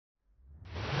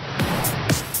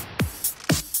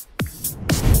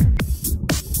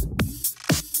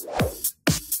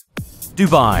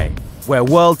Dubai, where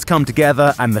worlds come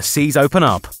together and the seas open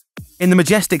up. In the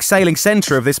majestic sailing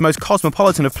centre of this most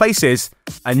cosmopolitan of places,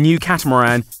 a new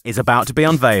catamaran is about to be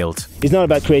unveiled. It's not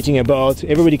about creating a boat.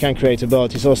 Everybody can create a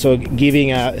boat. It's also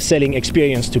giving a sailing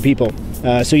experience to people.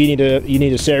 So you need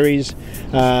a series,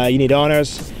 you need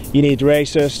owners, you need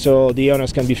racers, so the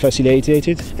owners can be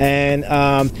facilitated. And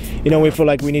we feel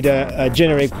like we need a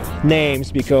generic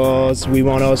names because we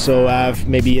want to also have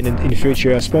maybe in the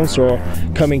future a sponsor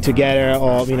coming together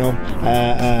or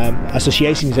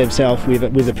associating themselves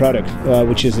with the product,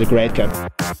 which is the Great Cup.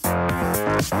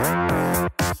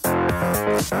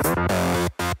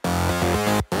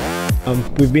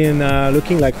 We've been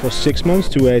looking for 6 months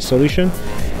to a solution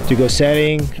to go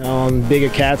sailing on bigger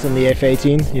cats than the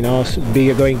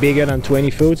F18, going bigger than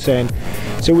 20 foot. And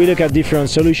so we look at different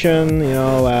solutions,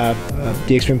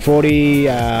 the Extreme 40,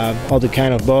 other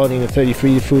kind of boat in the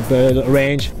 33 foot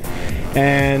range.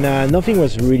 And nothing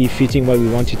was really fitting what we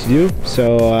wanted to do.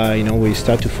 So we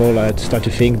start to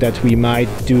think that we might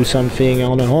do something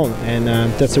on our own, and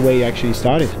that's the way it actually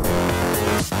started.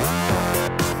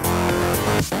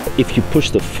 If you push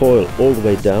the foil all the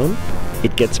way down,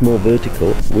 it gets more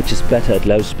vertical, which is better at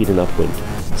low speed and upwind.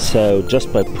 So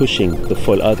just by pushing the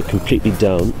foil either completely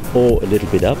down or a little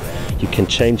bit up, you can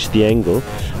change the angle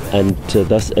and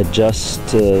thus adjust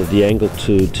the angle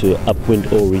to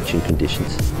upwind or reaching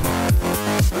conditions.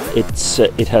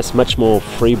 It has much more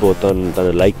freeboard than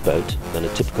a lake boat, than a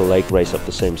typical lake race of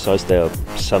the same size. There are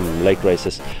some lake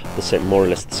races more or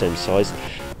less the same size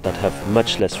that have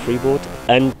much less freeboard,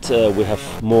 and we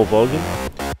have more volume.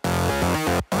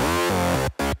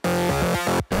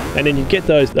 And then you get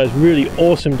those really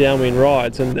awesome downwind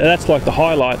rides, and that's like the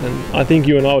highlight. And I think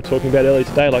you and I were talking about earlier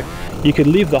today, like you could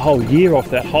live the whole year off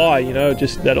that high,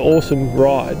 just that awesome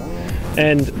ride.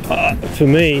 And for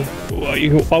me,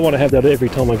 I want to have that every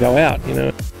time I go out,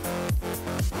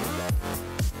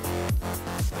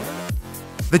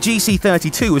 The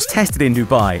GC32 was tested in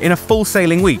Dubai in a full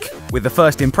sailing week, with the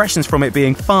first impressions from it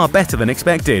being far better than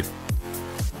expected.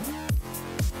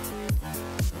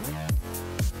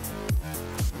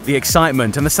 The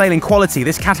excitement and the sailing quality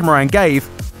this catamaran gave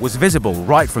was visible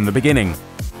right from the beginning.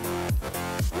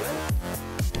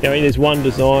 There's one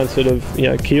design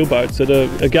keel boats that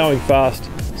are going fast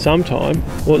sometime,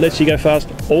 or it lets you go fast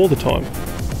all the time.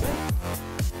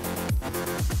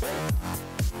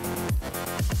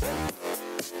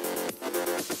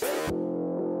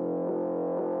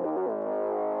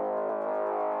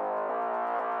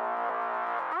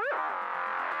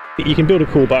 You can build a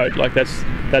cool boat,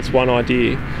 that's one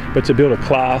idea, but to build a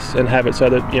class and have it so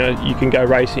that you can go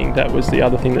racing, that was the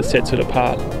other thing that sets it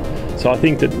apart. So I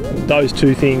think that those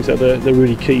two things are the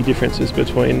really key differences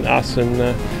between us and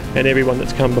everyone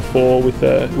that's come before with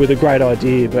a great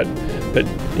idea, but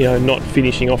not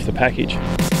finishing off the package.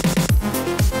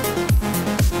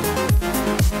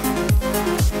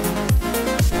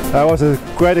 That was a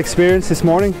great experience this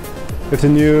morning with the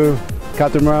new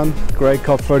Catamaran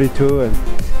GC32, and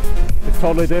it's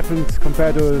totally different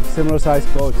compared to similar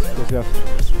sized boats because you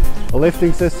have a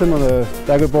lifting system on the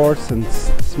dagger boards, and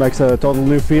it makes a total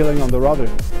new feeling on the rudder.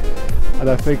 And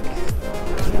I think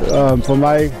for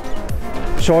my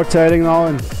short sailing now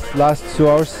in the last 2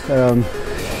 hours,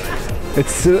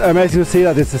 it's amazing to see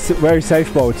that it's a very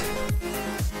safe boat.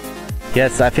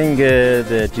 Yes, I think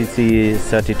the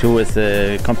GC32 is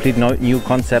a complete new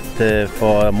concept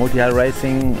for multi-hull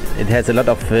racing. It has a lot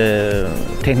of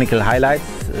technical highlights,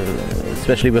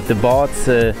 especially with the boards.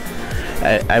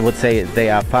 I would say they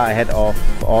are far ahead of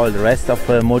all the rest of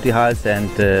multi-hulls, and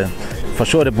for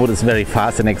sure the boat is very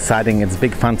fast and exciting. It's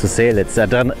big fun to sail. It's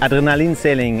adrenaline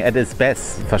sailing at its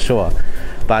best, for sure.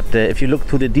 But if you look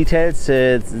to the details,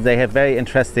 they have very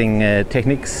interesting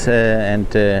techniques,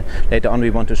 and later on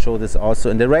we want to show this also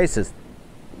in the races.